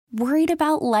Worried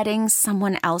about letting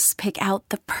someone else pick out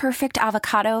the perfect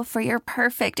avocado for your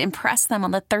perfect impress them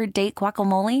on the third date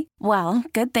guacamole? Well,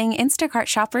 good thing Instacart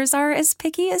shoppers are as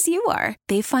picky as you are.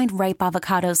 They find ripe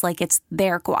avocados like it's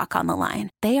their guac on the line.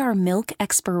 They are milk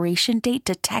expiration date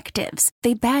detectives.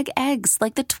 They bag eggs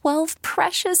like the 12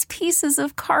 precious pieces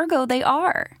of cargo they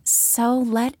are. So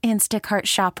let Instacart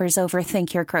shoppers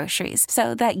overthink your groceries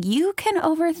so that you can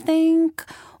overthink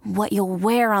what you'll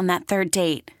wear on that third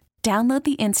date. Download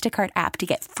the Instacart app to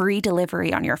get free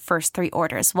delivery on your first 3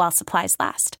 orders while supplies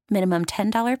last. Minimum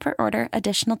 $10 per order.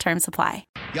 Additional terms apply.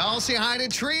 Y'all say hi to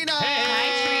Trina.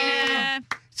 Hi, Trina.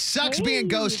 Sucks being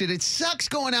ghosted. It sucks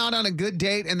going out on a good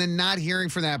date and then not hearing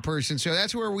from that person. So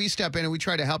that's where we step in and we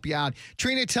try to help you out.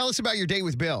 Trina, tell us about your date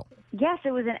with Bill. Yes,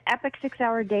 it was an epic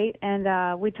 6-hour date,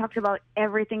 and we talked about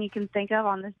everything you can think of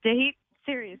on this date.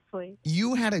 Seriously.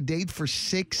 You had a date for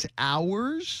 6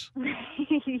 hours?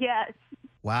 Yes.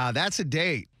 Wow, that's a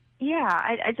date. Yeah,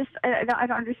 I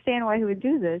don't understand why he would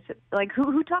do this. Like,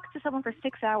 who talks to someone for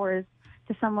 6 hours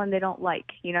to someone they don't like?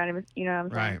 You know what I mean? You know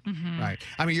what I'm saying? Right, right.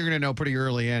 I mean, you're going to know pretty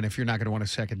early in if you're not going to want a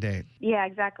second date. Yeah,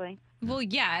 exactly. Well,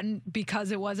 yeah, and because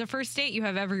it was a first date, you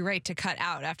have every right to cut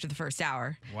out after the first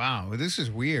hour. Wow, this is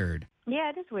weird.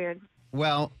 Yeah, it is weird.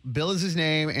 Well, Bill is his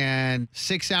name, and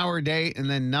 6-hour date and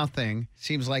then nothing.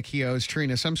 Seems like he owes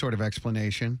Trina some sort of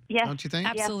explanation. Yes. Don't you think?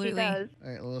 Absolutely. Yes, he does. All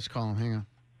right, well, let's call him. Hang on.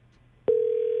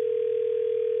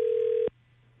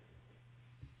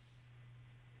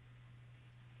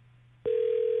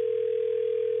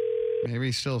 Maybe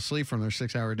he's still asleep from their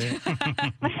 6-hour date.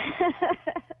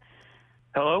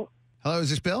 Hello? Hello, is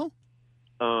this Bill?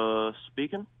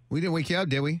 Speaking? We didn't wake you up,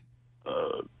 did we?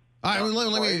 All right, well,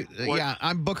 let me. What? Yeah,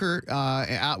 I'm Booker,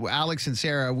 Alex, and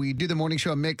Sarah. We do the morning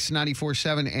show Mix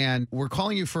 94.7, and we're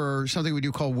calling you for something we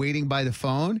do called Waiting by the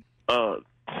Phone.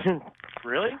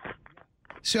 Really?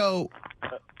 So,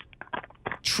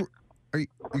 are you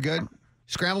good?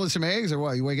 Scrambling some eggs or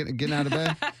what? You getting out of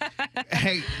bed?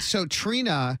 Hey, so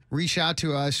Trina reached out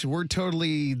to us. We're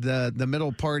totally the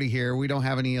middle party here. We don't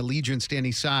have any allegiance to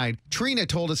any side. Trina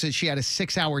told us that she had a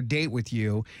 6-hour date with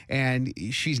you, and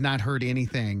she's not heard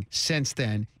anything since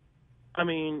then. I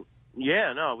mean,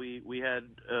 yeah, no, we had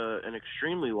an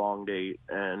extremely long date,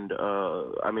 and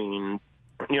I mean,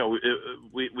 you know,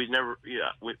 we never,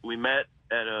 we met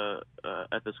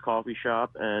at this coffee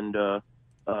shop, and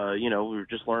you know, we were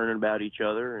just learning about each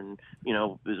other, and you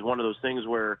know, it was one of those things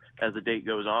where as the date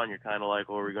goes on, you're kind of like,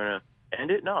 well, are we going to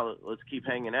end it? No, let's keep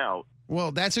hanging out.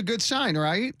 Well, that's a good sign,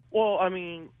 right? Well, I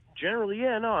mean, generally,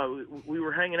 yeah, no, we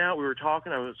were hanging out, we were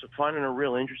talking, I was finding it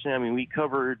real interesting. I mean, we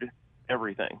covered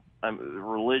everything.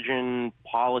 Religion,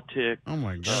 politics, Oh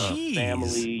my God.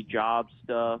 family, job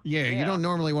stuff. Yeah, you don't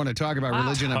normally want to talk about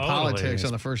religion and Totally. politics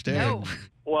on the first date. No.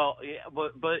 Well, yeah,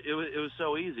 but it was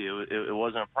so easy. It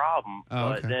wasn't a problem. Oh,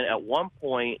 But okay. then at one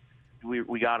point,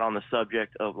 we got on the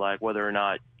subject of like whether or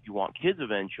not you want kids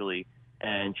eventually,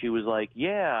 and she was like,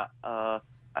 "Yeah, I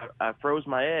froze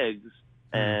my eggs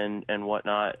and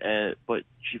whatnot." But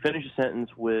she finished the sentence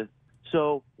with,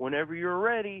 "So whenever you're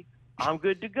ready, I'm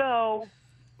good to go."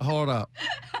 Hold up.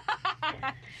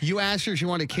 You asked her if she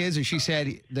wanted kids, and she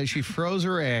said that she froze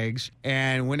her eggs,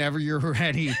 and whenever you're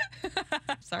ready,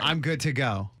 Sorry. I'm good to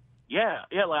go. Yeah,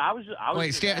 like I was.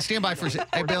 Wait, stand by for a second.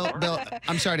 Hey, Bill,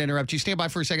 I'm sorry to interrupt you. Stand by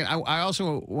for a second. I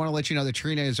also want to let you know that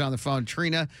Trina is on the phone.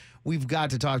 Trina, we've got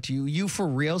to talk to you. You for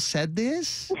real said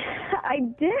this? I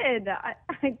did. I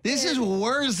This is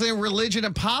worse than religion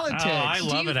and politics. Oh, I Do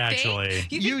love you it, actually.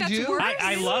 think? You You think that's do? worse?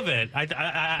 I love it.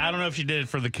 I don't know if she did it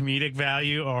for the comedic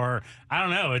value or I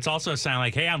don't know. It's also a sign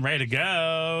like, hey, I'm ready to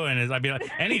go. And I'd be like,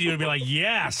 any dude would be like,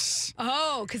 yes.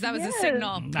 Oh, because that was a Yes.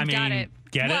 signal. I Got mean, it.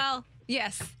 get it? Well,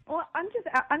 yes. Well, I'm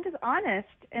just honest,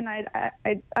 and I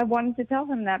wanted to tell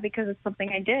him that because it's something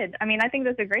I did. I mean, I think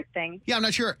that's a great thing. Yeah, I'm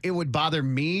not sure it would bother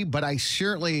me, but I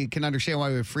certainly can understand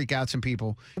why it would freak out some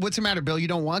people. What's the matter, Bill? You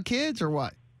don't want kids or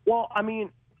what? Well, I mean,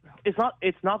 it's not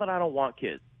that I don't want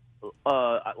kids.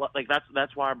 Like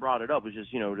that's why I brought it up. It's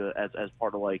just as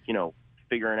part of like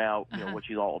figuring out what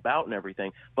she's all about and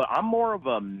everything. But I'm more of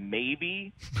a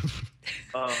maybe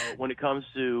when it comes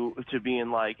to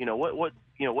being like what's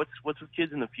with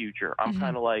kids in the future. I'm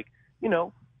kind of like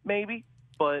maybe,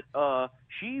 but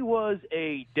she was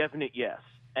a definite yes.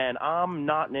 And I'm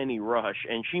not in any rush.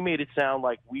 And she made it sound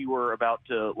like we were about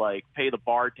to like pay the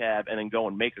bar tab and then go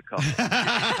and make a couple.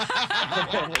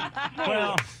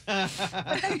 Well, Hey,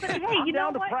 I'm you know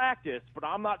down to what? practice, but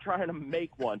I'm not trying to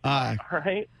make one. Uh, All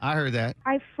right. I heard that.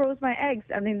 I froze my eggs.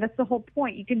 I mean, that's the whole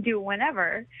point. You can do it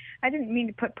whenever. I didn't mean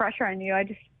to put pressure on you.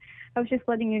 I was just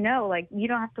letting you know, like, you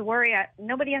don't have to worry.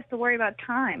 Nobody has to worry about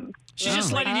time. She's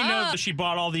just letting you know that she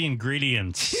bought all the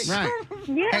ingredients. Right.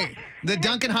 Yeah. Hey, the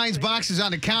Duncan Hines box is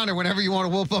on the counter whenever you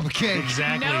want to whoop up a cake.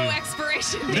 Exactly. No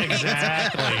expiration date.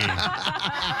 Exactly.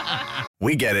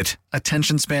 We get it.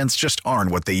 Attention spans just aren't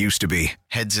what they used to be.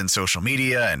 Heads in social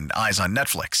media and eyes on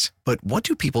Netflix. But what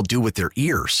do people do with their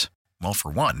ears? Well, for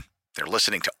one, they're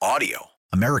listening to audio.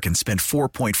 Americans spend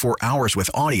 4.4 hours with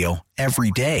audio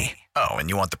every day. Oh, and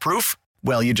you want the proof?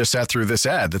 Well, you just sat through this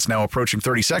ad that's now approaching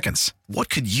 30 seconds. What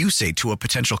could you say to a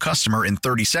potential customer in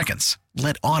 30 seconds?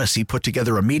 Let Odyssey put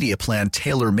together a media plan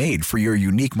tailor-made for your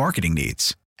unique marketing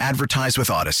needs. Advertise with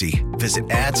Odyssey. Visit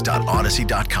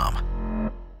ads.odyssey.com.